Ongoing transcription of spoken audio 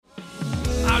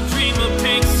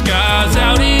skies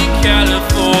out in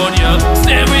California,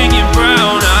 staring in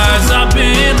brown eyes. I've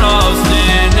been lost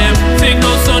in them. Take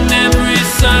notes on every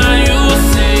sign you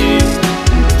see.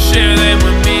 Share them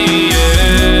with me,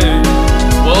 yeah.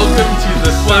 Welcome to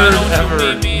the third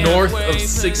ever North of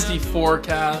 64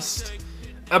 cast,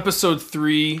 episode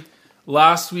 3.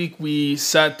 Last week we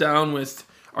sat down with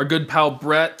our good pal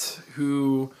Brett,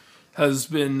 who has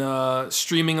been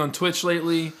streaming on Twitch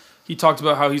lately. He talked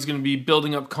about how he's going to be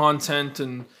building up content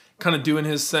and kind of doing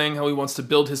his thing, how he wants to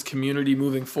build his community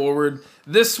moving forward.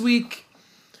 This week,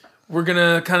 we're going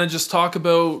to kind of just talk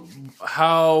about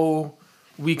how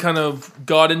we kind of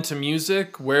got into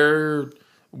music, where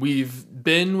we've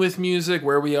been with music,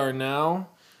 where we are now.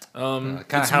 Kind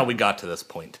of how we got to this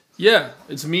point. Yeah,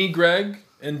 it's me, Greg,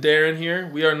 and Darren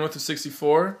here. We are North of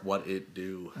 64. What it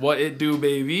do? What it do,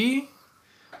 baby?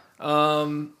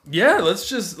 Yeah, let's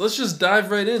just dive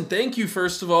right in. Thank you,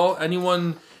 first of all,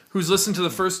 anyone who's listened to the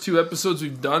first 2 episodes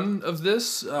we've done of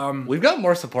this. We've got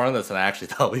more support on this than I actually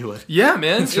thought we would. Yeah,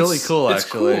 man. It's really cool,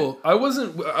 actually. Cool. I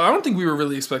don't think we were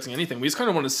really expecting anything. We just kind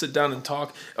of wanted to sit down and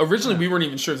talk. Originally, we weren't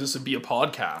even sure if this would be a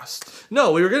podcast.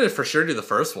 No, we were going to for sure do the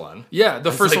first one. Yeah,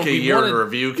 the first like one. a year in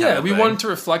review kind of we thing. wanted to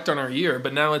reflect on our year,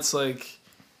 but now it's like,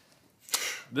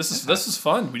 this is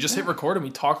fun. We just hit record and we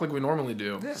talk like we normally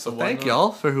do. Yeah, so thank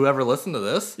y'all for whoever listened to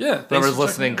this. Yeah, whoever's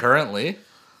listening currently.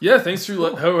 Yeah, thanks to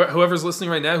whoever's listening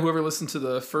right now, whoever listened to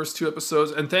the first 2 episodes.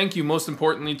 And thank you, most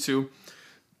importantly, to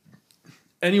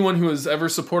anyone who has ever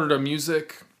supported our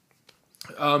music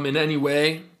in any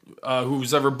way,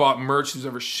 who's ever bought merch, who's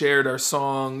ever shared our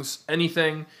songs,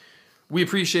 anything. We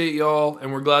appreciate y'all,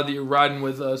 and we're glad that you're riding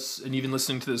with us and even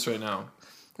listening to this right now.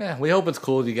 Yeah, we hope it's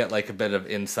cool to get like a bit of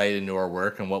insight into our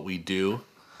work and what we do.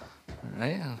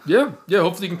 Right? Yeah.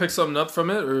 Hopefully you can pick something up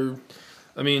from it, or,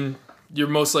 I mean, you're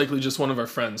most likely just one of our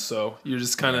friends, so you're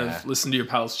just kind of listen to your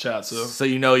pals chat. So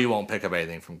you know you won't pick up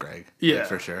anything from Greg. Yeah,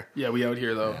 for sure. Yeah, we out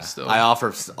here though. Still, I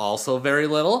offer also very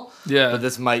little. Yeah, but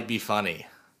this might be funny.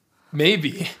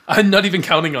 Maybe. I'm not even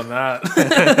counting on that.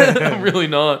 I'm really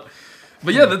not.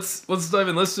 But yeah, let's dive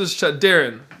in. Let's just chat.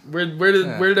 Darren, where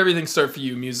did everything start for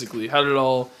you musically? How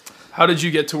did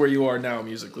you get to where you are now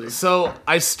musically? So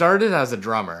I started as a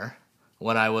drummer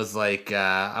when I was like,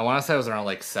 I want to say I was around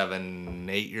like 7,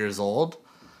 8 years old.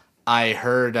 I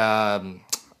heard a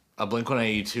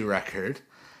Blink-182 record,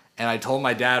 and I told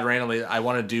my dad randomly, I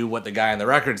want to do what the guy on the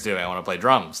record's doing. I want to play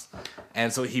drums.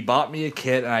 And so he bought me a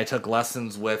kit, and I took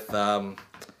lessons with a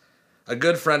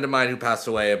good friend of mine who passed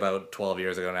away about 12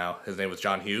 years ago now. His name was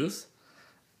John Hughes.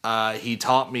 He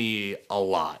taught me a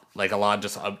lot,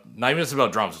 just not even just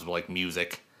about drums, just about like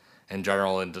music in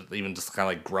general, and even just kind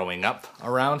of like growing up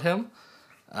around him.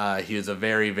 He was a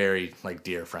very, very like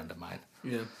dear friend of mine.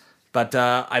 Yeah. But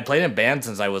I played in band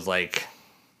since I was like,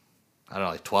 I don't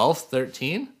know, like 12,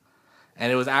 13.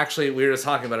 And it was actually, we were just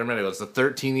talking about it a minute ago, it was the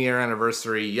 13-year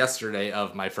anniversary yesterday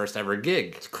of my first ever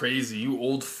gig. It's crazy. You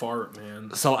old fart,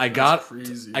 man. So I got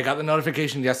the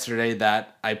notification yesterday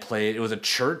that I played, it was a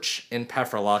church in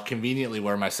Pefferlaw, conveniently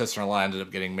where my sister-in-law ended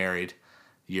up getting married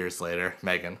years later,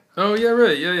 Megan. Oh, yeah,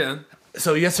 right. Yeah.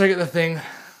 So yesterday I get the thing,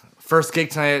 first gig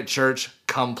tonight at church,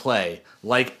 come play.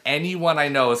 Like anyone I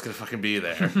know is going to fucking be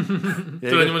there. Did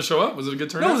anyone show up? Was it a good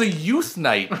turnout? No, it was a youth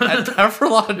night at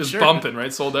Pefferlaw Church. It was bumping,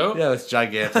 right? Sold out? Yeah, it was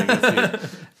gigantic. It was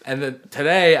huge. And then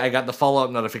today I got the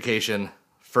follow-up notification,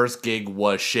 first gig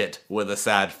was shit, with a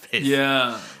sad face.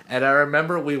 Yeah. And I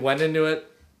remember we went into it,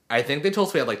 I think they told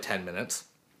us we had like 10 minutes.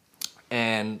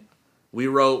 And we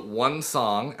wrote one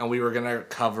song, and we were going to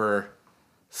cover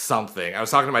something. I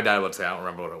was talking to my dad about it, I don't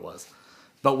remember what it was.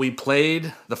 But we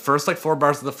played the first like 4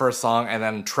 bars of the first song, and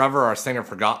then Trevor, our singer,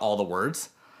 forgot all the words.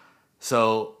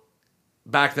 So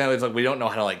back then it was like we don't know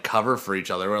how to like cover for each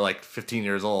other. We're like 15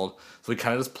 years old, so we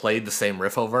kind of just played the same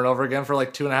riff over and over again for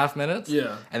like 2.5 minutes.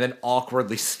 Yeah, and then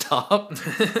awkwardly stopped,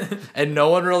 and no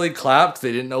one really clapped.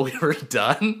 They didn't know we were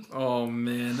done. Oh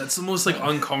man, that's the most like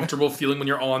uncomfortable feeling when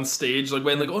you're on stage, like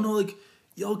when like, oh no, like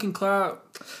y'all can clap.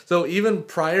 So even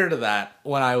prior to that,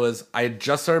 when I had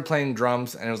just started playing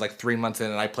drums, and it was like 3 months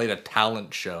in, and I played a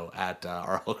talent show at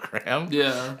Arlo Graham.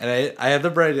 Yeah. And I had the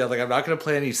brain idea, like, I'm not going to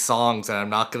play any songs, and I'm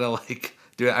not going to, like,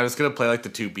 do it. I'm just going to play, like, the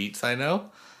 2 beats I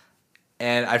know.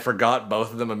 And I forgot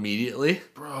both of them immediately.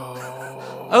 Bro.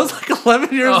 I was, like,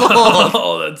 11 years old.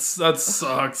 Oh, that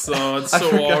sucks. Oh, it's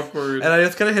so awkward. And I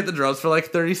just kind of hit the drums for, like,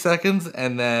 30 seconds,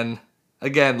 and then,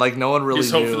 again, like, no one really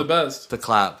just knew hope for the best to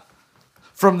clap.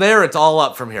 From there, it's all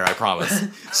up from here, I promise.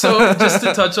 So, just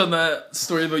to touch on that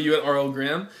story about you at R.L.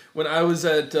 Graham, when I was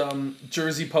at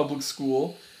Jersey Public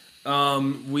School,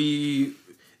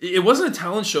 it wasn't a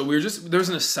talent show. There was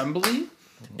an assembly,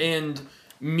 and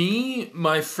Me,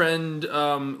 my friend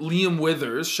Liam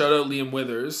Withers, shout out Liam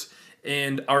Withers,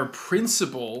 and our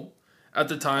principal at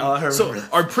the time. Oh, I remember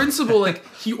that. Our principal, like,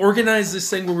 he organized this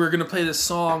thing where we were gonna play this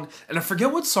song, and I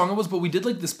forget what song it was, but we did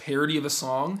like this parody of a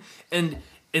song, and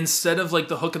instead of like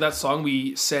the hook of that song,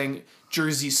 we sang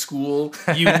Jersey School,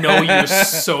 you know you're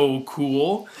so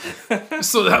cool.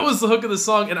 So that was the hook of the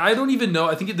song, and I don't even know,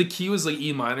 I think the key was like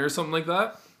E minor or something like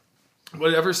that.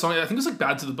 Whatever song, I think it was like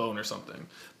Bad to the Bone or something.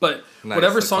 But Nice,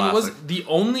 whatever a song it was, classic. the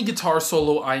only guitar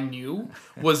solo I knew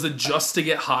was the Just to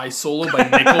Get High solo by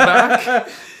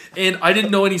Nickelback. And I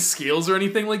didn't know any scales or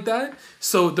anything like that.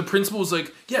 So the principal was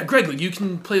like, yeah, Greg, like, you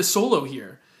can play a solo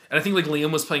here. And I think like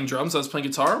Liam was playing drums, I was playing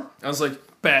guitar. I was like,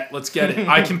 bet, let's get it.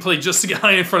 I can play Just to Get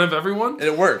High in front of everyone. And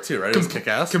it worked too, right? It was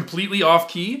kick-ass. Completely off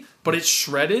key, but it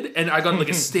shredded, and I got like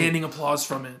a standing applause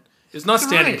from it. It's not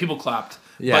standing, right. people clapped.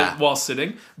 Yeah. But while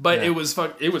sitting. But Yeah.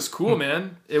 it was cool,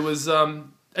 man. It was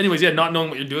anyways, yeah, not knowing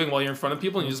what you're doing while you're in front of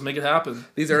people and you just make it happen.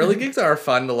 These early gigs are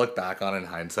fun to look back on in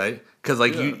hindsight. Because,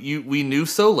 like, we knew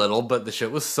so little, but the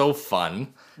shit was so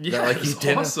fun. Yeah, like, it was you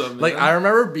didn't, awesome, like, man. I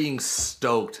remember being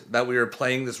stoked that we were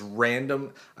playing this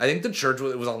random... I think the church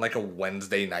was on, like, a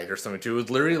Wednesday night or something, too. It was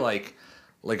literally,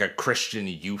 like a Christian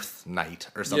youth night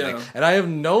or something. Yeah. And I have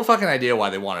no fucking idea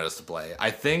why they wanted us to play. I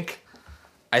think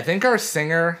our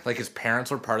singer, like, his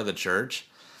parents were part of the church,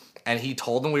 and he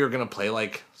told them we were going to play,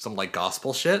 like, some, like,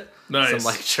 gospel shit. Nice.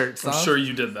 Some, like, church songs. I'm sure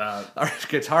you did that. Our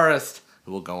guitarist,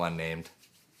 who will go unnamed,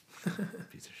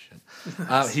 piece of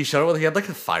shit. He showed up with, he had like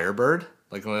a Firebird,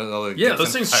 like one of those Yeah, Gibson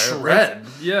those things Firebirds. shred.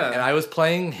 Yeah. And I was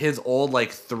playing his old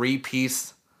like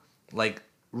 3-piece, like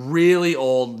really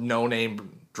old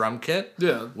no-name drum kit.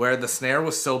 Yeah. Where the snare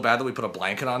was so bad that we put a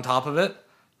blanket on top of it,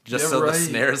 just Yeah, so right. the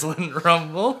snares wouldn't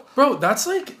rumble. Bro, that's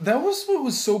like, that was what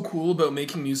was so cool about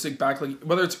making music back, like,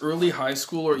 whether it's early high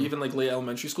school or even like late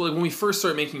elementary school. Like when we first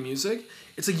started making music,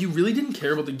 it's like you really didn't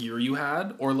care about the gear you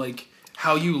had or like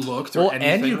how you looked or Well,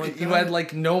 anything and you like you that. had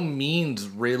like no means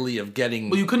really of getting.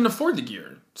 Well, you couldn't afford the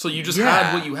gear. So you just Yeah.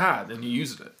 had what you had and you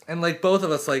used it. And like both of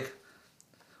us, like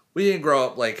we didn't grow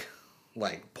up like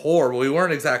poor, but we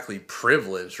weren't exactly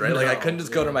privileged, right? Like I No, couldn't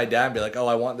just go to my dad and be like, "Oh,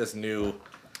 I want this new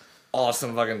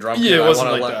awesome fucking drum Yeah, kit. it I wasn't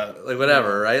wanna like let-" that. Like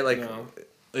whatever, No, right? Like no.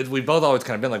 we both always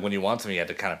kind of been like when you want something, you had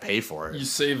to kind of pay for it. You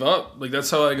save up. Like that's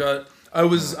how I got. I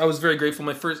was very grateful.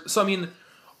 My first. So I mean,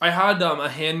 I had a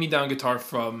hand-me-down guitar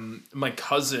from my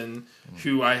cousin,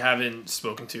 who I haven't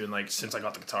spoken to in like since I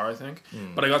got the guitar, I think.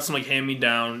 But I got some like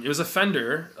hand-me-down. It was a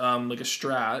Fender, like a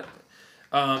Strat.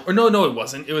 Or no, it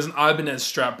wasn't. It was an Ibanez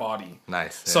Strat body.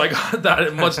 Nice. So I got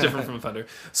that, much different from a Fender.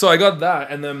 So I got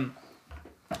that, and then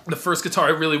the first guitar I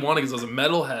really wanted, because I was a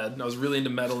metalhead, and I was really into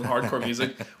metal and hardcore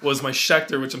music, was my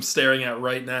Schecter, which I'm staring at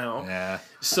right now. Yeah.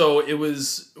 So it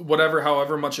was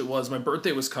however much it was. My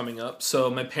birthday was coming up, so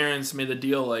my parents made a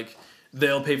deal, like,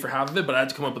 they'll pay for half of it, but I had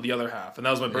to come up with the other half, and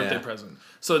that was my birthday Yeah. present.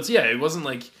 So it wasn't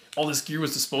like all this gear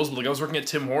was disposable. Like, I was working at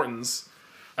Tim Hortons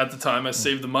at the time. I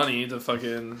saved the money to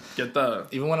fucking get that.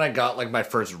 Even when I got like my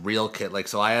first real kit, like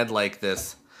so I had like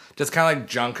this just kind of like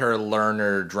Junker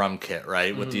Learner drum kit,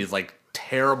 right? With these like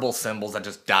terrible cymbals that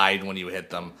just died when you hit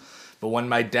them. But when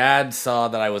my dad saw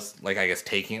that I was like, I guess,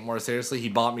 taking it more seriously, he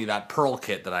bought me that Pearl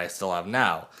kit that I still have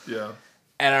now. Yeah.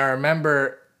 And I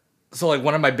remember, so like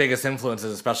one of my biggest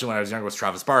influences, especially when I was younger, was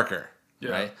Travis Barker,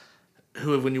 Yeah. right?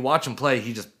 Who, when you watch him play,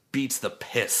 he just beats the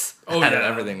piss Oh, out of yeah.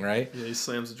 everything, right? Yeah, he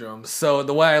slams the drums. So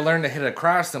the way I learned to hit a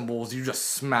crash cymbal was you just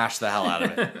smash the hell out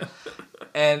of it.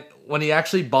 And when he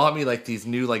actually bought me like these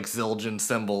new like Zildjian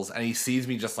cymbals, and he sees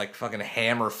me just like fucking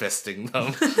hammer fisting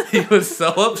them, he was so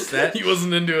upset. He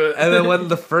wasn't into it. And then when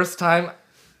the first time,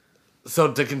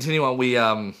 so to continue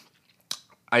on,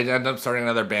 I ended up starting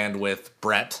another band with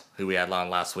Brett, who we had on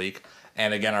last week,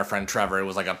 and again our friend Trevor. It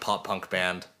was like a pop punk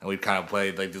band, and we kind of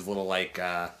played like these little like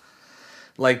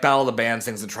Battle of the Bands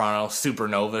things in Toronto,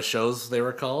 Supernova shows they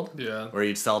were called. Yeah. Where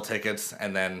you'd sell tickets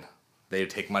and then they'd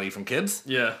take money from kids.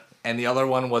 Yeah. And the other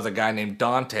one was a guy named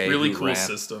Dante. Really who cool ran.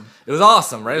 system. It was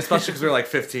awesome, right? Especially because we were like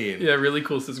 15. Yeah, really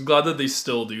cool system. Glad that they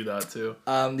still do that too.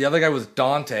 The other guy was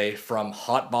Dante from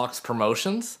Hotbox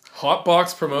Promotions. Hotbox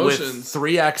With Promotions.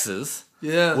 3 X's.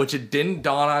 Yeah. Which it didn't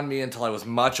dawn on me until I was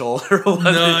much older. what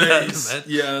Nice. that meant.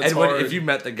 Yeah, it's and when, hard. if you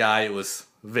met the guy, it was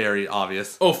very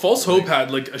obvious. Oh, False Hope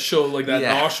had like a show like that in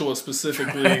Yeah. Oshawa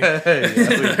specifically.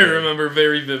 I remember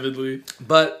very vividly.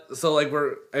 But so like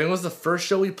it was the first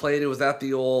show we played. It was at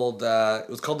the old it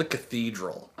was called the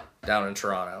Cathedral down in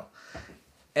Toronto.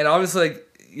 And obviously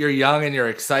like you're young and you're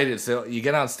excited, so you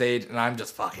get on stage and I'm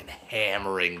just fucking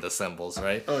hammering the cymbals,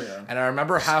 right? Oh, yeah. And I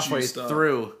remember halfway juiced up.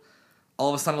 through, all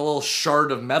of a sudden a little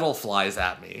shard of metal flies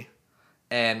at me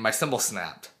and my cymbal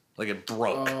snapped. Like it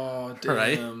broke. Oh, damn.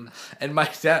 Right? And my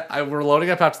dad, we're loading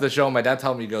up after the show, and my dad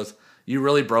told me, he goes, "You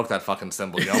really broke that fucking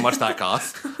cymbal. You know how much that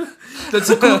cost?" That's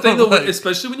a cool thing, though,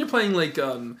 especially when you're playing, like,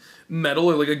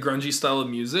 metal or, like, a grungy style of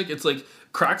music. It's like,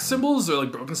 cracked cymbals or,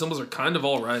 like, broken cymbals are kind of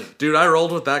all right. Dude, I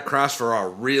rolled with that crash for a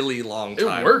really long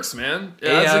time. It works, man. Yeah,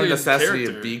 It adds, like, a necessity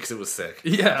character. of B, because it was sick.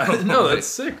 Yeah, no, that's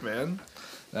sick, man.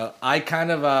 I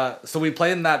kind of, so we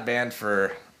played in that band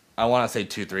for, I want to say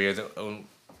 2-3 years.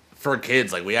 For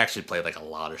kids, like, we actually played, like, a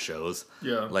lot of shows.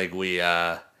 Yeah. Like, we,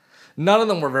 none of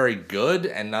them were very good,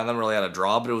 and none of them really had a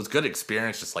draw, but it was good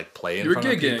experience just, like, playing in front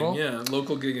of people. You were gigging, yeah,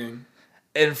 local gigging.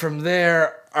 And from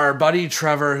there, our buddy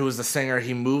Trevor, who was the singer,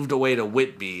 he moved away to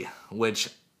Whitby, which,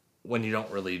 when you don't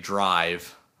really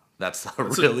drive, that's a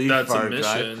really far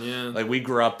mission, drive. yeah. Like, we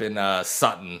grew up in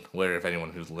Sutton, where, if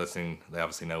anyone who's listening, they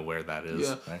obviously know where that is.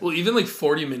 Yeah. Right? Well, even like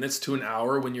 40 minutes to an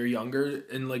hour when you're younger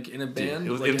and like in a band, it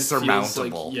was like,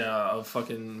 insurmountable. It feels like, a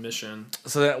fucking mission.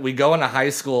 So that we go into high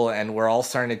school, and we're all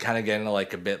starting to kind of get into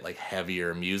like a bit like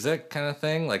heavier music kind of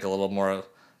thing, like a little more,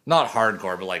 not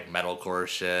hardcore, but like metalcore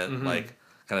shit, like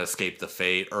kind of Escape the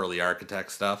Fate, early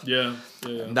Architect stuff. Yeah.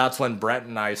 And that's when Brett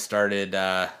and I started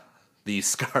These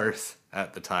Scars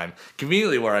at the time,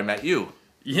 conveniently where I met you.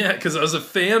 Yeah, because I was a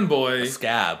fanboy.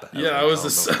 Scab. Yeah, I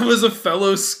was a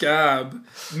fellow scab.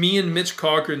 Me and Mitch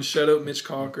Cochran. Shout out Mitch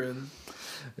Cochran.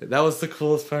 That was the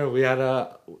coolest part.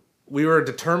 We were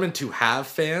determined to have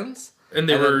fans. And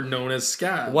they were known as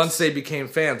scabs. Once they became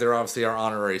fans, they were obviously our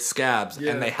honorary scabs.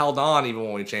 Yeah. And they held on even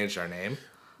when we changed our name.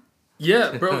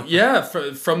 Yeah, bro. Yeah,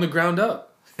 from the ground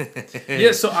up.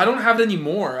 Yeah, so I don't have it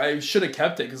anymore. I should have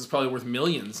kept it because it's probably worth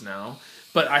millions now.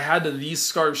 But I had the These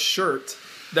Scars shirt.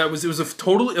 It was a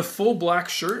full black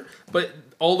shirt, but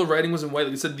all the writing was in white.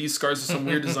 Like I said, These Scars with some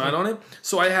weird design on it.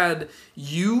 So I had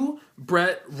you,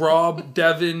 Brett, Rob,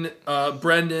 Devin,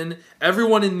 Brendan,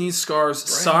 everyone in These Scars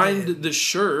signed the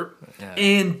shirt,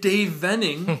 and Dave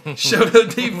Venning, shout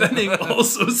out Dave Venning,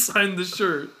 also signed the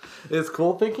shirt. It's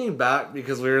cool thinking back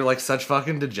because we were like such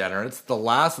fucking degenerates. The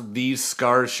last These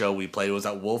Scars show we played was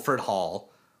at Wolford Hall,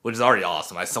 which is already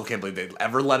awesome. I still can't believe they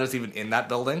ever let us even in that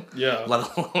building. Yeah.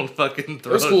 Let alone fucking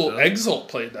throw It was cool. show. Exalt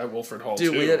played at Wolford Hall,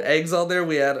 Dude, too. we had Exalt there.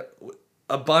 We had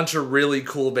a bunch of really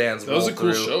cool bands. That was a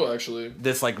cool show, actually.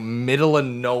 This like middle of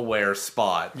nowhere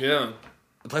spot. Yeah.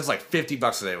 The place was like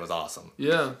 $50 a day. It was awesome.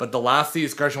 Yeah. But the last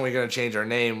These Scars, when we were going to change our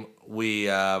name, we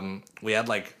had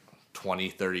like 20,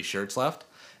 30 shirts left.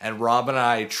 And Rob and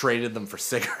I traded them for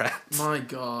cigarettes. My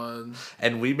God.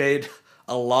 And we made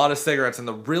a lot of cigarettes. And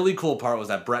the really cool part was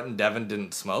that Brett and Devin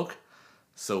didn't smoke.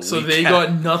 So they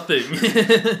got nothing.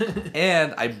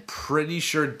 And I'm pretty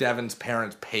sure Devin's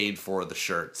parents paid for the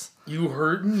shirts. You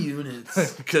hurting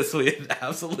units. Because we had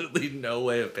absolutely no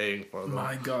way of paying for them.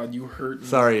 My God, you hurting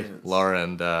Sorry, units. Laura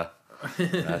and Doug.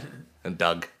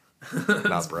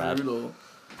 Not Brad. Brutal.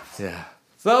 Yeah.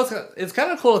 So it's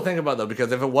kind of cool to think about, though,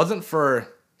 because if it wasn't for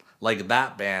like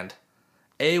that band,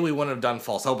 we wouldn't have done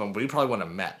False Hope, but we probably wouldn't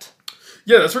have met.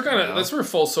 Yeah, that's where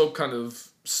False Hope kind of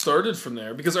started from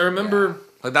there. Because I remember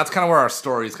like that's kind of where our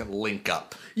stories can link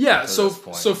up. Yeah, so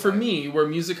for me, where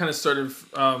music kind of started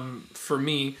for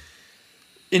me,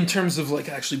 in terms of like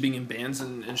actually being in bands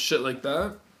and shit like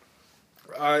that,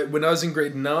 when I was in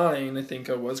grade 9, I think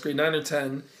I was grade 9 or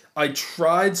 10, I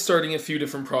tried starting a few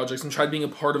different projects and tried being a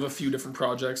part of a few different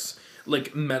projects,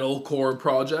 like metalcore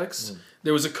projects.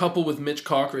 There was a couple with Mitch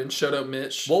Cochran. Shout out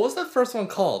Mitch. What was that first one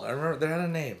called? I remember they had a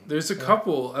name. There's a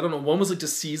couple. I don't know. One was like To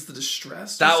Seize the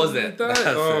Distressed. That was like it. that. That's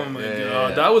oh it. my Yeah, God.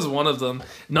 yeah. That was one of them.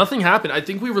 Nothing happened. I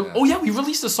think we were. Oh yeah, we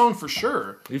released a song for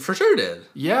sure. We for sure did.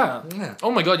 Yeah. Yeah.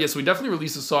 Oh my God. Yes, we definitely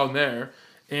released a song there,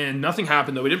 and nothing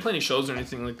happened though. We didn't play any shows or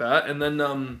anything like that. And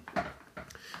then,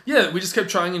 yeah, we just kept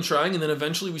trying, and then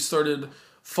eventually we started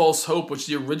False Hope, which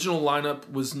the original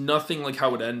lineup was nothing like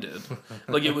how it ended.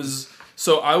 Like it was.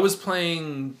 So I was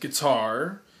playing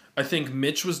guitar. I think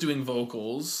Mitch was doing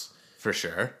vocals. For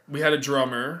sure. We had a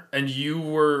drummer, and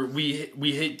we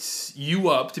hit you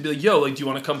up to be like, yo, like, do you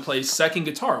want to come play second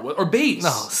guitar or bass? No,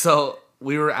 so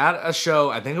we were at a show,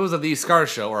 I think it was a These Scars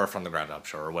show or a From the Ground Up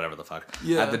show or whatever the fuck,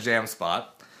 Yeah. at the Jam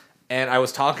Spot. And I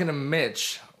was talking to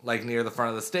Mitch, like near the front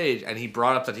of the stage, and he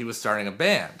brought up that he was starting a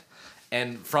band.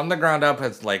 And From the Ground Up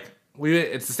has like,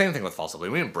 it's the same thing with False Hope. We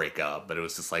didn't break up, but it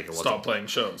was just like, it wasn't. Stop playing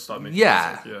shows. Stop making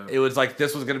Yeah, music. it was like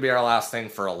this was going to be our last thing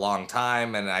for a long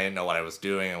time, and I didn't know what I was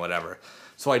doing and whatever.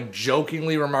 So I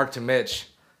jokingly remarked to Mitch,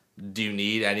 do you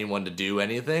need anyone to do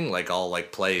anything? Like, I'll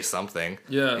like play something.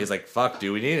 Yeah. He's like, fuck,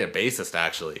 dude, we need a bassist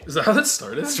actually. Is that how that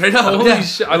started? Straight up, Holy yeah.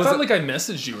 shit. I thought like I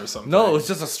messaged you or something. No, it was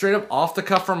just a straight up off the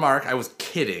cuff remark. I was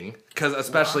kidding, because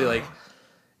especially like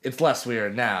it's less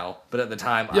weird now, but at the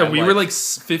time, Yeah, I'm we were like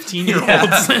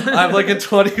 15-year-olds. I'm like a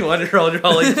 21-year-old, you're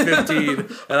all like 15,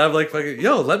 and I'm like, fucking,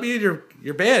 yo, let me in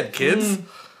your band, kids.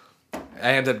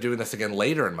 I ended up doing this again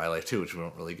later in my life too, which we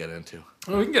won't really get into.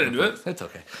 Oh, we can get into it. It's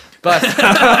okay. But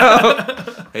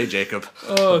hey, Jacob.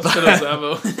 Oh, it's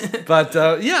Zabo.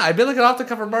 But yeah, I've been like an off the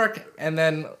cover mark, and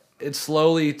then it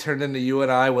slowly turned into you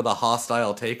and I with a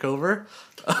hostile takeover.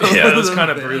 Yeah, that's kind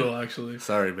of brutal, actually.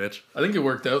 Sorry, Mitch. I think it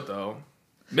worked out though.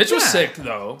 Mitch was sick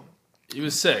though. He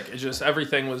was sick. It just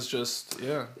everything was just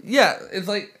Yeah, it's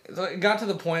like it got to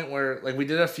the point where like we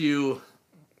did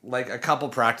a couple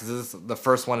practices. The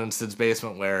first one in Sid's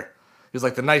basement where he was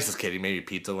like the nicest kid. He made me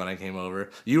pizza when I came over.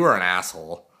 You were an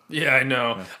asshole. Yeah, I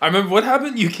know. Yeah. I remember what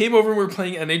happened. You came over and we were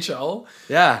playing NHL.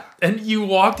 Yeah. And you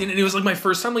walked in and it was like my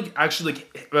first time like actually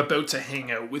like about to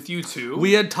hang out with you two.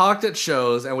 We had talked at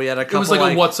shows and we had a couple. It was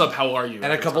like a what's up, how are you?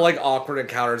 And a couple like awkward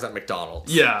encounters at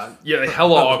McDonald's. Yeah,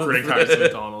 hella awkward encounters at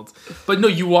McDonald's. But no,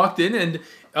 you walked in and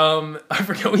I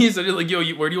forget what you said. You're like, yo,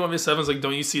 where do you want me to sit? I was like,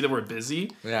 don't you see that we're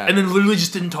busy? Yeah. And then literally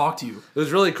just didn't talk to you. It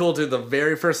was really cool too. The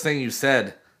very first thing you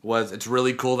said was, it's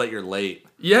really cool that you're late.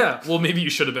 Yeah, well, maybe you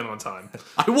should have been on time.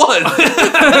 I was.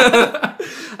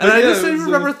 And I just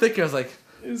remember thinking, I was like,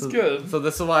 it's good. So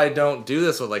this is why I don't do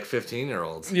this with like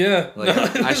 15-year-olds. Yeah. Like,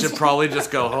 I should probably just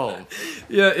go home.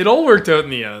 Yeah, it all worked out in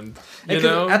the end. You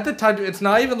know? At the time, it's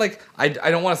not even like, I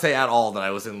don't want to say at all that I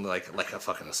was in like a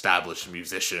fucking established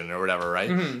musician or whatever,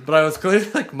 right? Mm-hmm. But I was clearly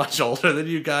like much older than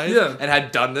you guys. Yeah. And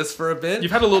had done this for a bit.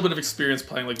 You've had a little bit of experience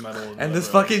playing like metal. And this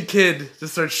fucking kid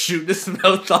just starts shooting his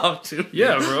mouth off to me.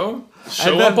 Yeah, bro.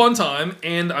 Show up on time,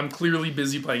 and I'm clearly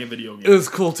busy playing a video game. It was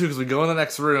cool too, because we go in the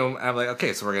next room, and I'm like,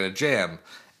 okay, so we're gonna jam.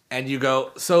 And you go,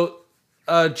 so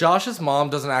Josh's mom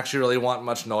doesn't actually really want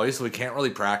much noise, so we can't really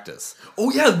practice.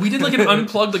 Oh yeah, we did like an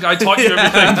unplugged, like I taught you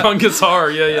everything on guitar.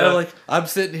 Yeah. And I'm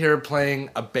sitting here playing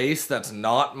a bass that's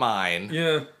not mine.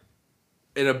 Yeah.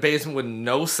 In a basement with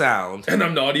no sound. And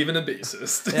I'm not even a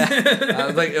bassist. Yeah. I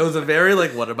was like, it was a very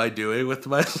like, what am I doing with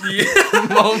my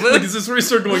moment? Like, is this where we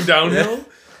start going downhill? Yeah.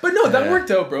 But no, that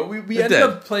worked out, bro. We ended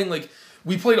up playing like,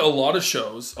 we played a lot of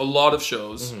shows.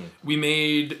 Mm-hmm.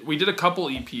 We did a couple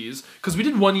EPs because we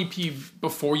did one EP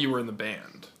before you were in the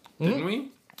band, didn't we?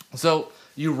 So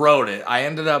you wrote it. I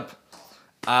ended up,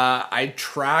 I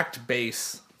tracked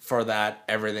bass for that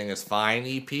Everything Is Fine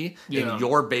EP in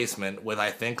your basement with,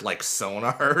 I think, like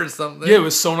Sonar or something. Yeah, it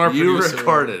was Sonar producer. You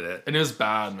recorded it. And it was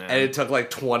bad, man. And it took like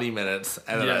 20 minutes,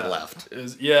 and then I left. It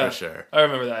was, for sure. I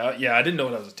remember that. Yeah, I didn't know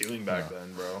what I was doing back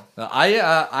then, bro.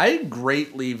 I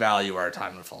greatly value our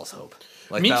time in False Hope.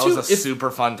 Like, that was a super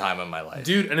fun time in my life.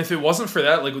 Dude, and if it wasn't for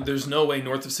that, like, there's no way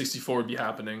North of 64 would be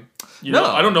happening. You know,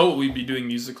 I don't know what we'd be doing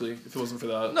musically if it wasn't for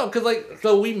that. No, because, like,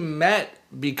 so we met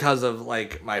because of,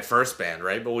 like, my first band,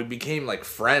 right? But we became, like,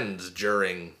 friends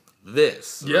during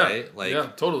this, right? Like, yeah,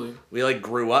 totally. We, like,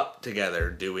 grew up together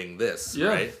doing this,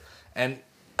 right? And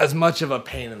as much of a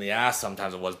pain in the ass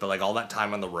sometimes it was, but, like, all that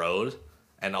time on the road...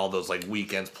 And all those like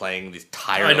weekends playing these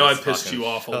tireless. I know I pissed you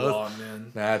off a lot,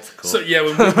 man. That's cool. So yeah,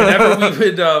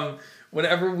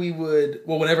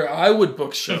 whenever I would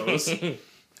book shows,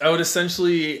 I would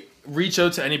essentially reach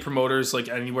out to any promoters like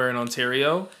anywhere in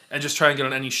Ontario and just try and get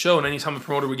on any show. And anytime a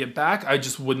promoter would get back, I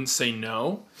just wouldn't say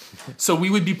no. So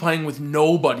we would be playing with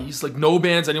nobodies, like no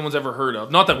bands anyone's ever heard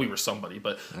of. Not that we were somebody,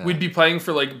 but we'd be playing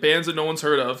for like bands that no one's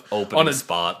heard of. Opening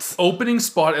spots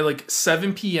at like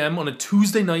 7 p.m. on a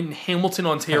Tuesday night in Hamilton,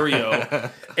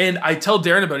 Ontario. And I tell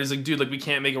Darren about it. He's like, dude, like we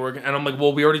can't make it work. And I'm like,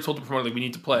 well, we already told the promoter like we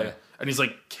need to play. Yeah. And he's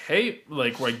like, okay,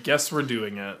 like well, I guess we're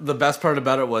doing it. The best part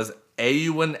about it was A,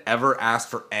 you wouldn't ever ask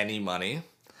for any money.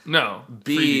 No.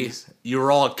 B, freebies. You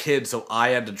were all kids, so I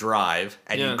had to drive,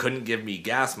 and you couldn't give me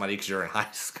gas money because you're in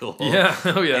high school. Yeah,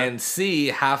 oh yeah. And C,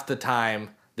 half the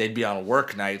time they'd be on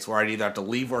work nights where I'd either have to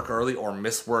leave work early or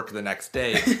miss work the next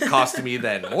day, costing me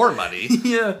then more money.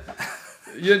 Yeah.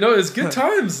 Yeah, no, it's good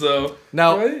times though.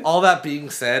 Now, all that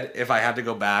being said, if I had to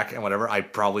go back and whatever, I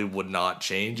probably would not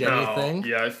change anything.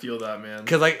 Yeah, I feel that, man.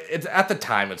 Because like it's at the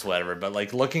time, it's whatever. But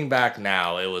like looking back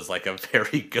now, it was like a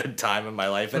very good time in my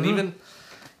life, and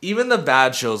even the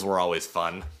bad shows were always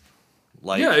fun.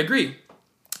 Like, yeah, I agree.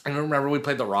 I remember we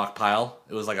played the Rock Pile.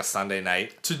 It was like a Sunday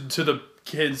night to the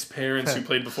kids' parents who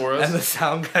played before us. And the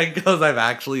sound guy goes, I've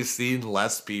actually seen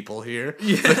less people here.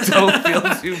 Yeah. So don't feel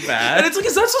too bad. And it's like,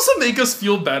 is that supposed to make us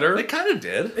feel better? It kind of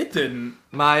did. It didn't.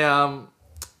 My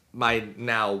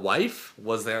now wife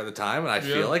was there at the time, and I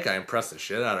feel like I impressed the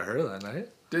shit out of her that night.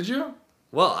 Did you?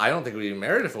 Well, I don't think we'd be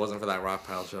married if it wasn't for that Rock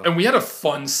Pile show. And we had a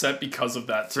fun set because of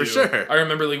that, too. For sure. I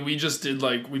remember, like, we just did,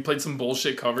 like, we played some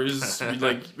bullshit covers.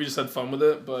 we just had fun with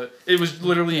it. But it was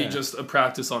literally just a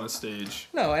practice on a stage.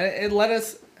 No, and it let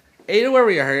us... A, to where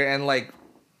we are, and like,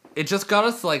 it just got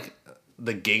us like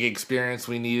the gig experience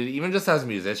we needed, even just as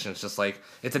musicians. Just like,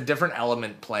 it's a different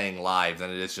element playing live than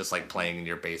it is just like playing in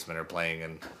your basement or playing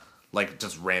in like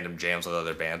just random jams with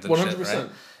other bands and 100%. Shit, right?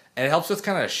 And it helps us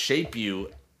kind of shape you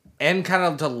and kind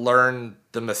of to learn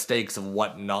the mistakes of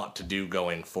what not to do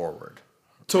going forward.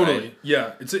 Totally. Right?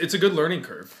 Yeah. It's a good learning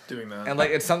curve doing that. And like,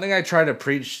 it's something I try to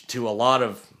preach to a lot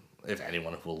of, if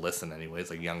anyone who will listen anyways,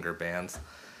 like younger bands,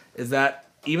 is that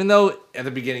even though at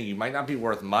the beginning you might not be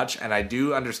worth much, and I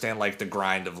do understand like the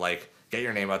grind of like get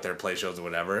your name out there, play shows or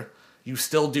whatever, you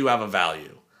still do have a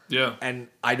value. Yeah. And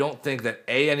I don't think that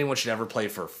anyone should ever play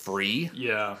for free.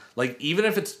 Yeah. Like, even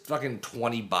if it's fucking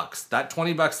 $20, that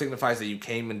 $20 signifies that you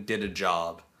came and did a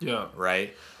job. Yeah.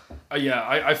 Right? Yeah,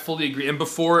 I fully agree. And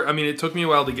before, I mean, it took me a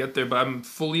while to get there, but I'm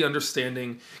fully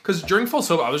understanding. Because during False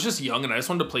Hope, I was just young and I just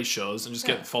wanted to play shows and just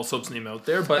get False Hope's name out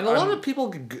there. But and a lot of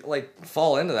people, like,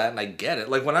 fall into that, and I get it.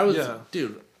 Like, when I was,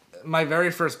 dude, my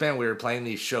very first band, we were playing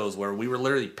these shows where we were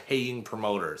literally paying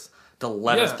promoters to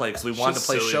let us play because we wanted to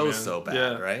play shows so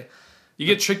bad, right? You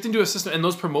get tricked into a system, and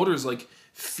those promoters, like,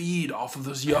 feed off of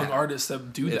those young artists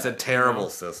that do that. It's a terrible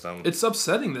system. It's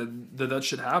upsetting that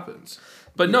shit happens.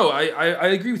 But no, I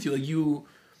agree with you. Like,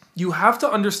 you have to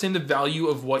understand the value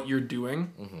of what you're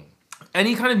doing. Mm-hmm.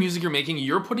 Any kind of music you're making,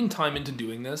 you're putting time into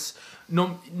doing this.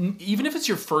 No, even if it's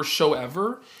your first show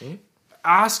ever,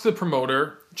 ask the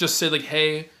promoter. Just say like,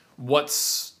 "Hey,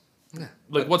 what's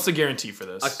the guarantee for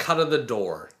this?" A cut of the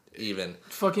door, even.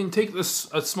 Fucking take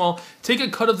take a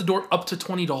cut of the door up to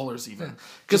 $20 even.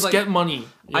 Just like, get money.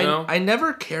 You know? I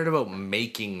never cared about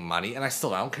making money, and I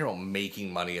don't care about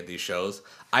making money at these shows.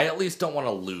 I at least don't want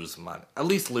to lose money. At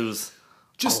least lose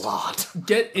just a lot.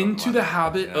 Get into the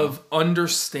habit of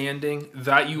understanding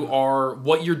that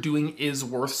what you're doing is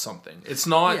worth something. It's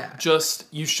not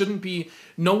just,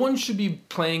 no one should be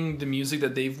playing the music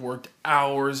that they've worked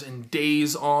hours and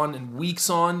days on and weeks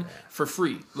on for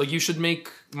free. Like, you should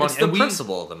make money. It's the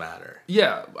principle of the matter.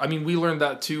 Yeah. I mean, we learned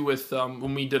that too with,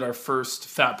 when we did our first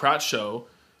Fat Pratt show,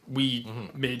 we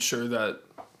made sure that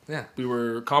we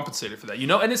were compensated for that,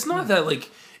 and it's not that, like,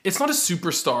 it's not a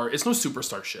superstar. It's no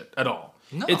superstar shit at all.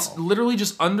 No. It's literally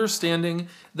just understanding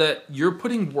that you're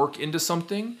putting work into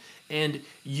something, and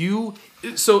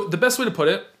so the best way to put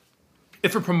it,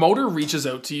 if a promoter reaches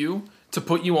out to you to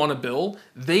put you on a bill,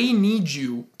 they need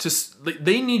you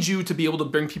to be able to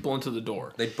bring people into the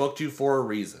door. They booked you for a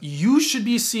reason. You should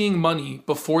be seeing money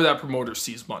before that promoter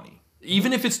sees money.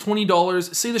 Even if it's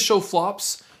 $20, say the show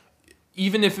flops,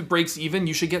 even if it breaks even,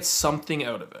 you should get something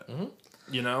out of it. Mm-hmm.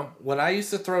 When I used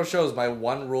to throw shows, my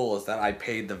one rule is that I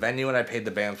paid the venue and I paid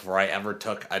the bands before I ever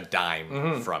took a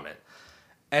dime from it.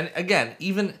 And again,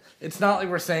 even, it's not like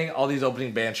we're saying all these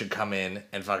opening bands should come in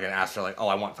and fucking ask for like, oh,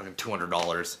 I want fucking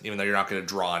 $200, even though you're not going to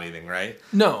draw anything, right?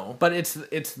 No. But it's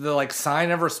the like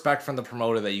sign of respect from the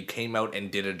promoter that you came out and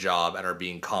did a job and are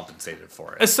being compensated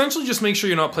for it. Essentially, just make sure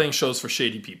you're not playing shows for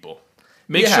shady people.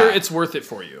 Make sure it's worth it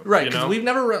for you. Right, because we've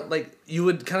never, you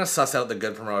would kind of suss out the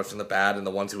good promoters from the bad and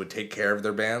the ones who would take care of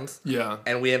their bands. Yeah.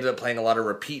 And we ended up playing a lot of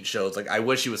repeat shows. Like, I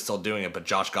wish he was still doing it, but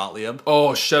Josh Gottlieb.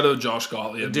 Oh, shout out Josh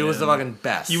Gottlieb. The dude was the fucking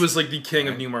best. He was, like, the king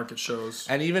of Newmarket shows.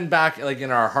 And even back, like,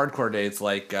 in our hardcore days,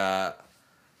 like,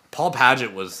 Paul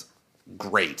Paget was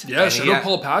great. Yeah, shout out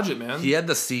Paul Paget, man. He had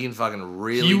the scene fucking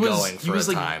really going for a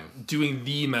time. Doing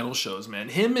the metal shows, man.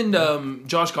 Him and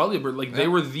Josh Gottlieb were they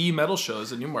were the metal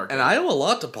shows at Newmarket. And I owe a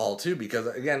lot to Paul too, because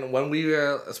again, when we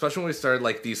especially when we started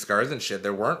like these scars and shit,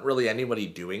 there weren't really anybody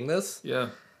doing this. Yeah.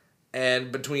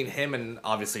 And between him and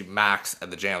obviously Max at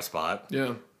the Jam Spot,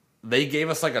 yeah, they gave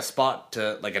us like a spot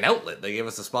to like an outlet. They gave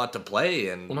us a spot to play,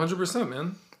 and 100%,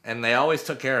 man. And they always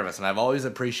took care of us, and I've always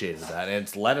appreciated that. And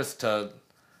it's led us to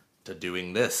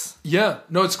doing this. Yeah,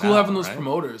 no, it's cool having those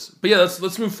promoters. But yeah,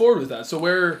 let's move forward with that. So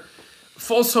where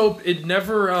False Hope, it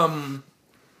never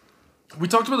we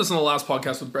talked about this in the last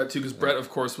podcast with Brett too, because Brett, of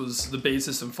course, was the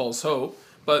bassist in False Hope.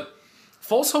 But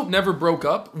False Hope never broke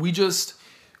up. We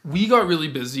got really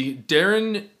busy.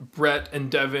 Darren, Brett,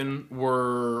 and Devin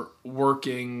were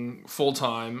working full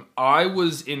time. I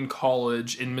was in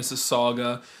college in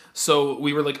Mississauga, so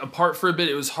we were like apart for a bit.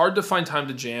 It was hard to find time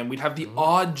to jam. We'd have the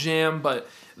odd jam, but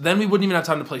then we wouldn't even have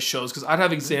time to play shows because I'd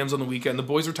have exams on the weekend. The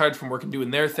boys were tired from work and doing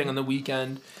their thing on the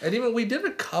weekend. And even we did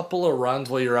a couple of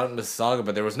runs while you were out in Mississauga,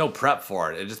 but there was no prep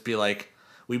for it. It'd just be like,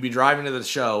 we'd be driving to the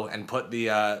show and put the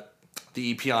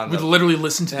EP on. We'd literally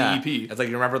listen to the EP. It's like,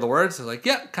 you remember the words? It's like,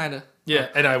 yeah, kind of. Yeah,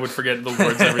 and I would forget the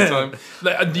words every time.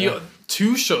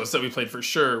 2 shows that we played for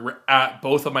sure were at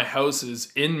both of my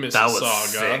houses in Mississauga. That was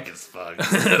sick as fuck.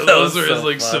 Those were so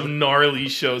like some gnarly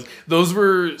shows. Those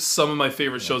were some of my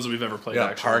favorite shows that we've ever played. We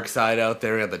got Parkside out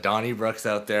there. We got the Donnybrooks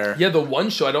out there. Yeah, the one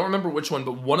show, I don't remember which one,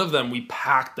 but one of them we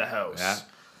packed the house. Yeah.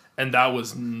 And that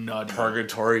was nutty.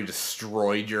 Purgatory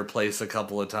destroyed your place a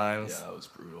couple of times. Yeah, that was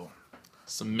brutal.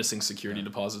 Some missing security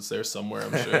deposits there somewhere,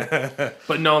 I'm sure.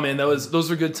 But no, man, those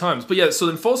were good times. But yeah, so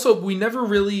then False Hope, we never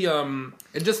really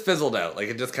it just fizzled out. Like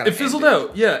it just kind of fizzled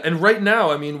out. Yeah, and right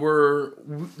now, I mean, we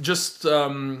just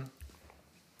started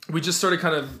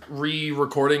kind of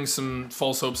re-recording some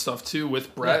False Hope stuff too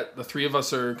with Brett. Yeah. The 3 of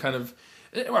us are kind of,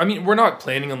 I mean, we're not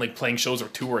planning on like playing shows or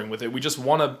touring with it. We just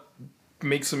want to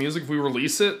make some music. If we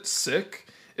release it, sick.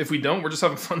 If we don't, we're just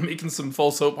having fun making some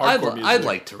False Hope hardcore music. I'd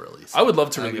like to release it. I would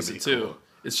love to release it too. Cool.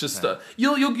 It's just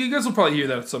you guys will probably hear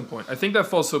that at some point. I think that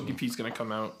False Hope EP is gonna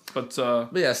come out, but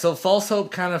yeah. So False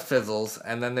Hope kind of fizzles,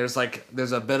 and then there's a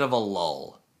bit of a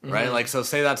lull, right? Mm-hmm. Like so,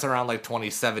 say that's around like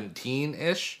 2017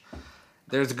 ish.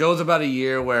 Goes about a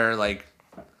year where like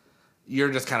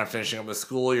you're just kind of finishing up with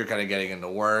school, you're kind of getting into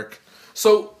work.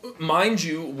 So, mind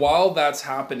you, while that's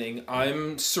happening,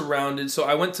 I'm surrounded. So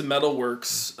I went to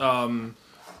Metalworks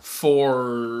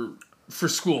for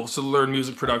school, so to learn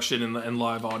music production and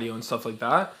live audio and stuff like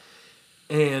that.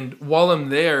 And while I'm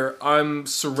there, I'm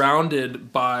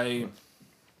surrounded by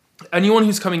anyone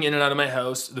who's coming in and out of my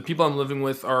house. The people I'm living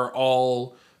with are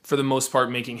all, for the most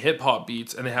part, making hip hop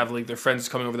beats, and they have like their friends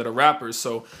coming over that are rappers.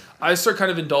 So I start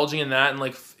kind of indulging in that and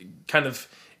like kind of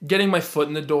getting my foot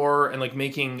in the door and like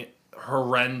making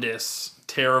horrendous,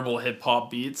 terrible hip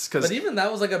hop beats. But even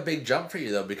that was like a big jump for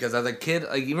you though, because as a kid,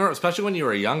 like even especially when you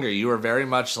were younger, you were very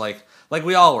much like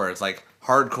we all were. It's like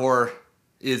hardcore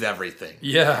is everything.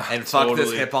 Yeah, and fuck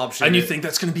this hip hop shit. And you think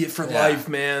that's gonna be it for life,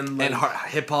 man? Like, and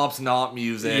hip hop's not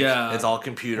music. Yeah, it's all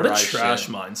computerized. What a trash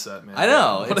shit. Mindset, man. I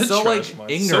know. What it's so like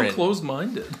ignorant, so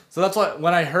closed-minded. So that's why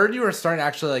when I heard you were starting to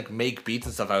actually like make beats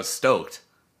and stuff, I was stoked.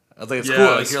 I was like, it's cool.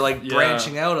 Like you're like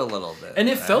branching out a little bit, and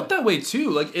it felt that way too.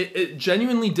 Like it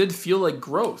genuinely did feel like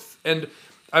growth, and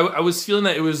I was feeling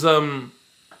that it was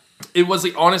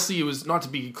like honestly, it was not to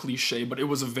be cliche, but it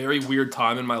was a very weird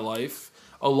time in my life.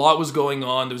 A lot was going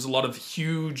on. There was a lot of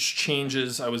huge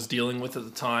changes I was dealing with at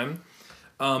the time.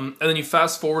 And then you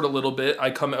fast forward a little bit. I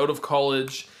come out of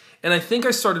college, and I think I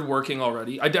started working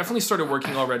already. I definitely started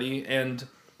working already, and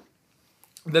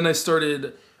then I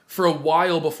started, for a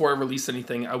while before I released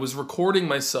anything, I was recording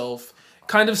myself,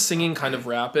 kind of singing, kind of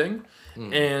rapping,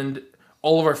 and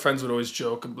all of our friends would always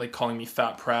joke, like calling me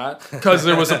Fat Pratt, because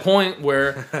there was a point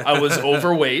where I was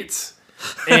overweight.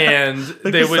 And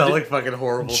they would like fucking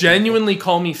horrible genuinely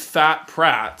call me Fat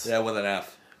Pratt. Yeah, with an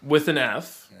F. With an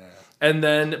F. Yeah. And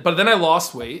then I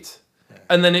lost weight. Yeah.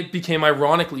 And then it became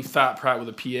ironically Fat Pratt with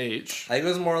a PH. I think it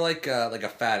was more like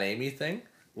a Fat Amy thing,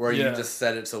 where you just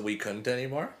said it so we couldn't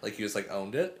anymore. Like you just like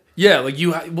owned it. Yeah, like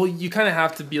you kind of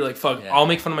have to be like, fuck, I'll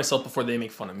make fun of myself before they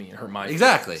make fun of me and hurt my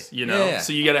feelings, you know?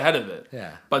 So you get ahead of it.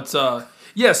 Yeah. But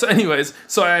yeah, so anyways,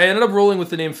 so I ended up rolling with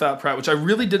the name Fat Pratt, which I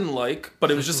really didn't like,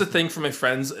 but it was just a thing for my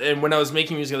friends. And when I was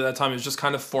making music at that time, it was just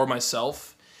kind of for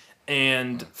myself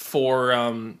and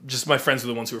for just my friends were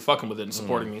the ones who were fucking with it and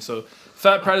supporting me. So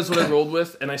Fat Pratt is what I rolled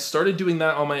with, and I started doing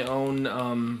that on my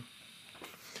own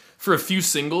for a few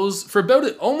singles for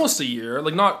about almost a year,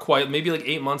 like not quite, maybe like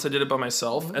 8 months I did it by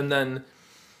myself. And then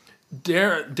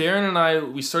Darren and I,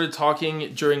 we started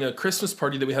talking during a Christmas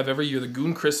party that we have every year, the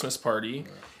Goon Christmas Party.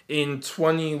 In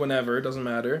 20 doesn't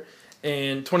matter.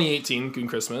 And 2018, Goon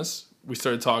Christmas, we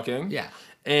started talking. Yeah.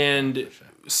 And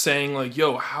saying like,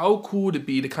 yo, how cool would it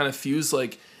be to kind of fuse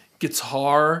like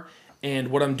guitar and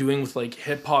what I'm doing with like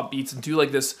hip hop beats and do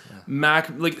like this Mac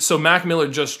Miller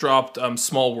just dropped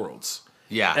Small Worlds.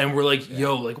 Yeah. And we're like,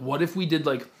 yo, like what if we did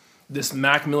like this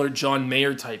Mac Miller John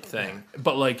Mayer type thing,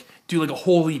 but like do like a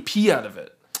whole EP out of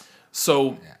it.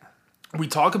 So we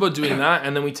talk about doing that,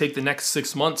 and then we take the next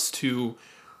 6 months to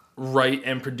write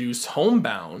and produce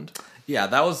Homebound. Yeah,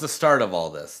 that was the start of all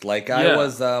this. Like I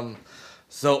was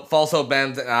so False Hope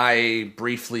Band and I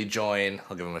briefly joined,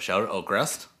 I'll give him a shout out,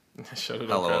 Oakrest. Shout out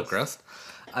Hello Oakrest.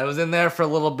 I was in there for a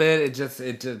little bit.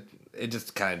 It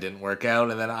just kind of didn't work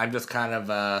out, and then I'm just kind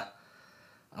of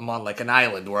I'm on like an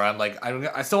island where I'm like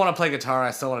I still want to play guitar,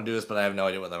 I still want to do this, but I have no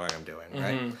idea what the fuck I'm doing,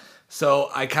 right? So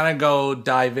I kind of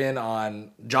dive in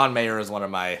on John Mayer is one of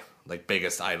my like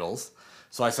biggest idols.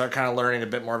 So I start kind of learning a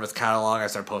bit more of his catalog. I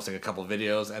start posting a couple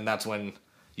videos, and that's when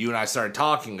you and I started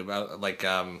talking about like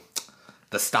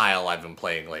the style I've been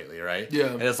playing lately, right? Yeah.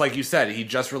 And it's like you said, he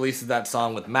just released that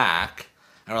song with Mac,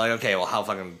 and And we're like, okay, well,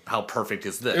 how perfect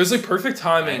is this? It was like perfect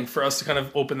timing for us to kind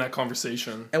of open that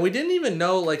conversation. And we didn't even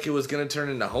know like it was gonna turn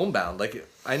into Homebound. Like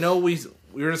I know we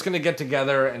were just gonna get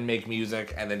together and make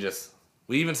music, and then just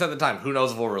we even said at the time, who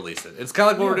knows if we'll release it. It's kind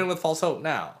of like what we're doing with False Hope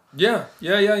now. Yeah,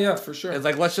 for sure. It's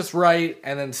like let's just write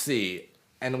and then see.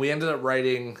 And we ended up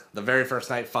writing the very first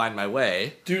night, "Find My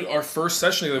Way." Dude, our first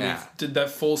session together, we did that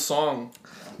full song.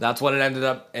 That's what it ended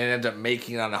up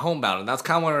making on a Homebound, and that's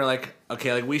kind of when we were like,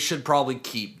 okay, like we should probably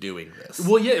keep doing this.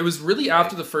 Well, yeah, it was really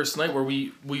after the first night where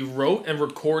we wrote and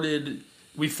recorded,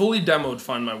 we fully demoed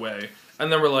 "Find My Way,"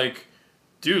 and then we're like,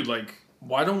 dude, like,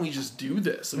 why don't we just do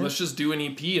this? Like, let's just do an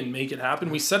EP and make it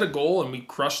happen. We set a goal and we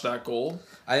crushed that goal.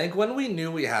 I think when we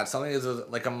knew we had something, it was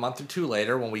like a month or two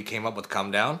later when we came up with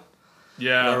 "Come Down."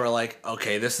 Yeah, where we're like,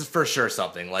 okay, this is for sure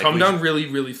something. Like, "Come Down"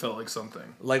 really felt like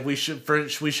something. Like we should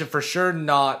for sure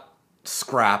not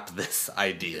scrap this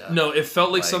idea. No, it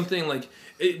felt like something like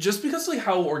it, just because like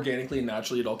how organically and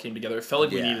naturally it all came together. It felt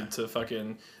like we needed to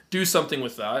fucking do something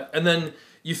with that. And then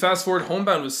you fast forward,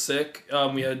 Homebound was sick.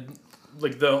 We had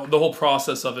like the whole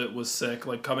process of it was sick.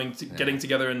 Like getting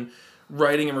together and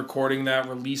writing and recording that,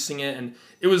 releasing it, and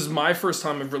it was my first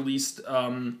time I've released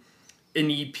an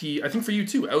EP, I think for you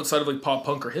too, outside of like pop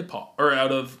punk or hip hop, or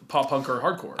out of pop punk or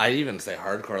hardcore. I even say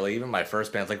hardcore, like even my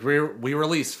first bands, like we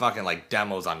released fucking like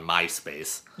demos on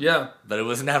MySpace. Yeah. But it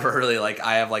was never really like,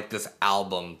 I have like this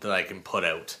album that I can put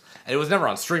out. And it was never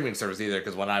on streaming service either,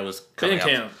 because when I was coming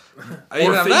Bandcamp.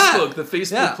 Or Facebook, the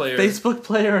Facebook player. Facebook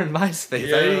player and MySpace.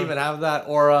 Yeah. I didn't even have that.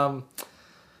 Or,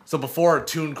 so before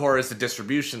TuneCore is the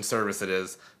distribution service it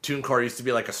is, TuneCore used to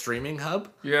be like a streaming hub.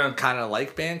 Yeah. Kind of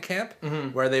like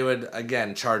Bandcamp, where they would,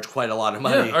 again, charge quite a lot of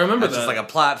money. Yeah, I remember It's that. just like a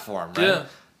platform, right? Yeah.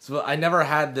 So I never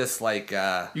had this like...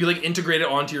 you like integrate it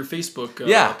onto your Facebook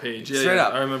page. Yeah, straight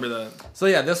up. I remember that. So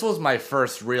yeah, this was my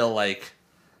first real like,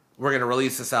 we're going to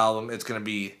release this album. It's going to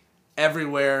be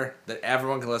everywhere that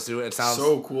everyone can listen to it. It sounds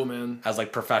so cool, man. as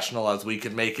like professional as we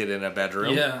could make it in a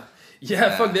bedroom.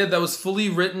 Yeah, fuck that was fully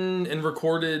written and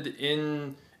recorded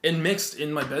and mixed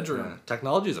in my bedroom. Yeah.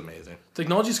 Technology is amazing.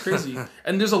 Technology's crazy.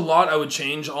 And there's a lot I would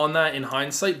change on that in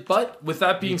hindsight. But with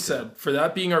that being said, for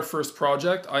that being our first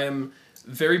project, I am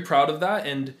very proud of that.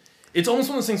 And it's almost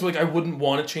one of those things where like I wouldn't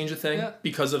want to change a thing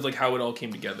because of like how it all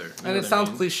came together. And it sounds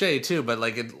cliche too, but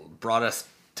like it brought us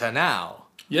to now.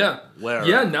 Yeah.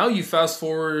 Now you fast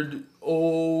forward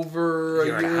over a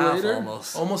year later.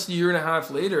 Almost a year and a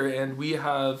half later, and we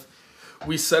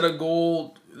set a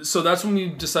goal. So that's when we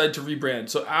decided to rebrand.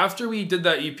 So after we did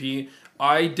that EP,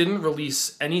 I didn't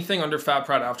release anything under Fat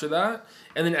Prat after that.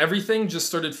 And then everything just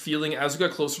started feeling as we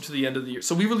got closer to the end of the year.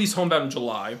 So we released Homebound in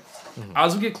July. Mm-hmm.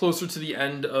 As we get closer to the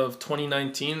end of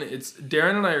 2019, it's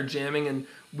Darren and I are jamming, and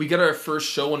we get our first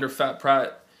show under Fat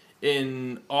Prat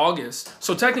in August.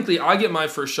 So technically I get my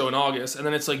first show in August, and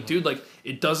then it's like, dude, like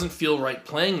it doesn't feel right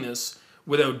playing this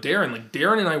without Darren. Like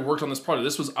Darren and I worked on this project.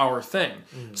 This was our thing.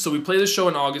 Mm-hmm. So we played this show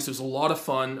in August. It was a lot of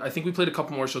fun. I think we played a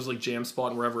couple more shows like Jam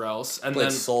Spot and wherever else. And played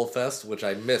then Soulfest, which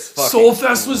I miss fucking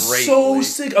Soulfest was greatly. so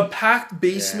sick. A packed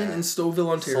basement in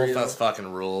Stouffville, Ontario. Soulfest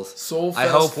fucking rules. Soulfest. I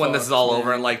hope when this is all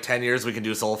over in like 10 years we can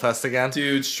do Soulfest again.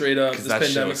 Dude, straight up. This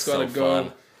pandemic's gotta go.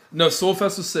 Fun. No,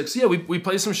 Soulfest was sick. So yeah, we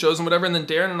played some shows and whatever, and then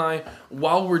Darren and I,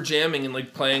 while we're jamming and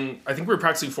like playing, I think we were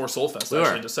practicing for Soulfest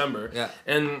actually in December. Yeah.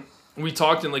 And we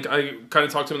talked, and like I kind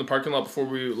of talked to him in the parking lot before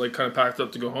we like kind of packed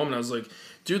up to go home, and I was like,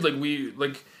 dude,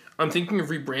 I'm thinking of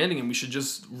rebranding, and we should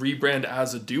just rebrand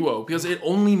as a duo because it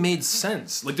only made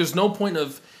sense. Like there's no point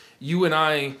of you and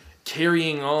I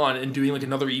carrying on and doing like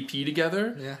another EP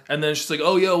together. Yeah. And then she's like,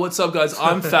 oh, yo, what's up, guys?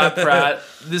 I'm Fat Prat.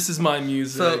 This is my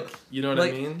music. So, you know what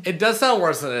I mean? It does sound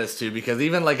worse than it is, too, because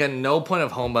even like at no point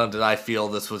of Homebound did I feel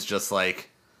this was just like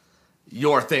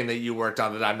your thing that you worked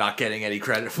on that I'm not getting any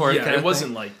credit for. Yeah, it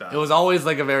wasn't like that. It was always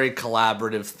like a very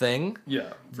collaborative thing.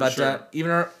 Yeah, but sure.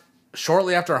 Even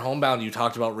shortly after Homebound, you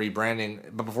talked about rebranding,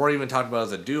 but before you even talked about it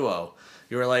as a duo,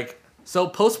 you were like, so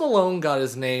Post Malone got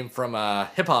his name from a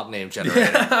hip-hop name generator.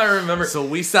 Yeah, I remember. So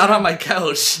we sat on my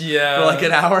couch for like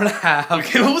an hour and a half.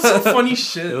 Okay, it was some funny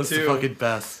shit, It was too. the fucking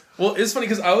best. Well, it's funny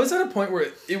because I was at a point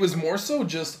where it was more so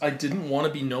just I didn't want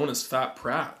to be known as Fat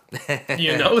Prat.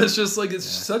 You know? It's just like, it's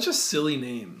such a silly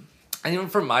name. And even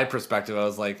from my perspective, I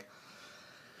was like,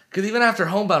 because even after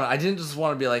Homebound, I didn't just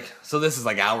want to be like, so this is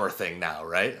like our thing now,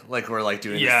 right? Like we're like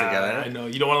doing this together. Yeah, I know.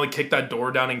 You don't want to like kick that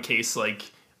door down in case like...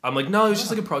 I'm like, no, it was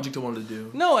just like a project I wanted to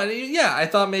do. No, and yeah, I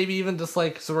thought maybe even just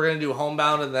like, so we're going to do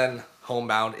Homebound, and then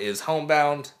Homebound is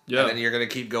Homebound. Yeah. And then you're going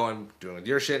to keep going, doing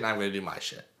your shit, and I'm going to do my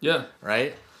shit. Yeah.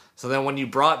 Right? So then when you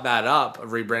brought that up,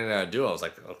 of rebranding a duo, I was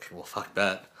like, okay, well, fuck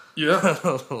that. Yeah.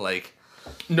 Like,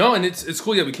 No, and it's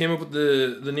cool. Yeah, we came up with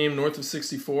the name North of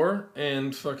 64,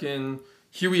 and fucking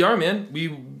here we are, man.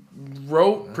 We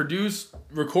wrote, produced,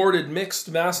 recorded,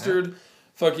 mixed, mastered,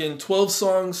 fucking 12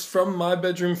 songs from my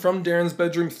bedroom, from Darren's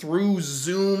bedroom, through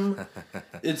Zoom.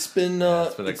 It's been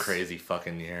a crazy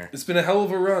fucking year. It's been a hell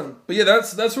of a run. But yeah,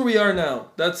 that's where we are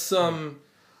now. That's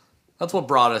what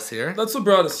brought us here. That's what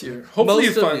brought us here. Hopefully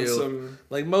you find some...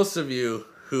 Like most of you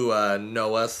who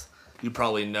know us, you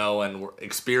probably know and were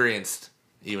experienced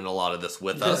even a lot of this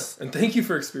with us. And thank you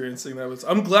for experiencing that.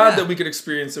 I'm glad that we could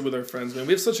experience it with our friends, man.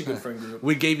 We have such a good friend group.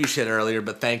 We gave you shit earlier,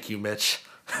 but thank you, Mitch.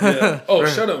 Yeah. Oh,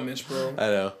 shout out Mitch, bro. I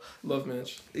know. Love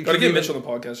Mitch. Gotta get Mitch on the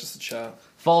podcast just to chat.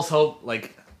 False hope,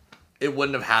 like, it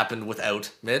wouldn't have happened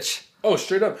without Mitch. Oh,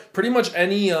 straight up. Pretty much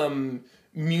any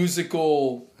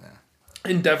musical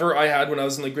endeavor I had when I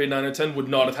was in like grade 9 or 10 would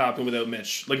not have happened without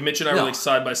Mitch. Like, Mitch and I were like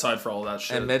side by side for all that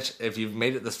shit. And Mitch, if you've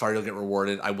made it this far, you'll get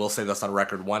rewarded. I will say this on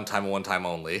record, one time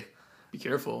only. Be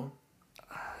careful.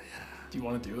 Do you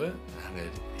want to do it?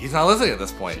 He's not listening at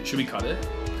this point. Should we cut it?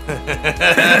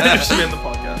 Should we end the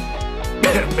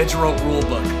podcast? Mitch wrote rule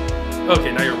book.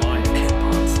 Okay, now you're lying.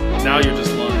 Now you're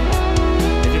just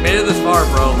lying. If you made it this far,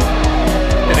 bro.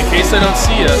 And in case I don't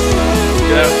see you,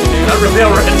 good afternoon. Not reveal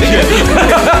right.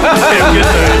 Good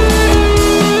night.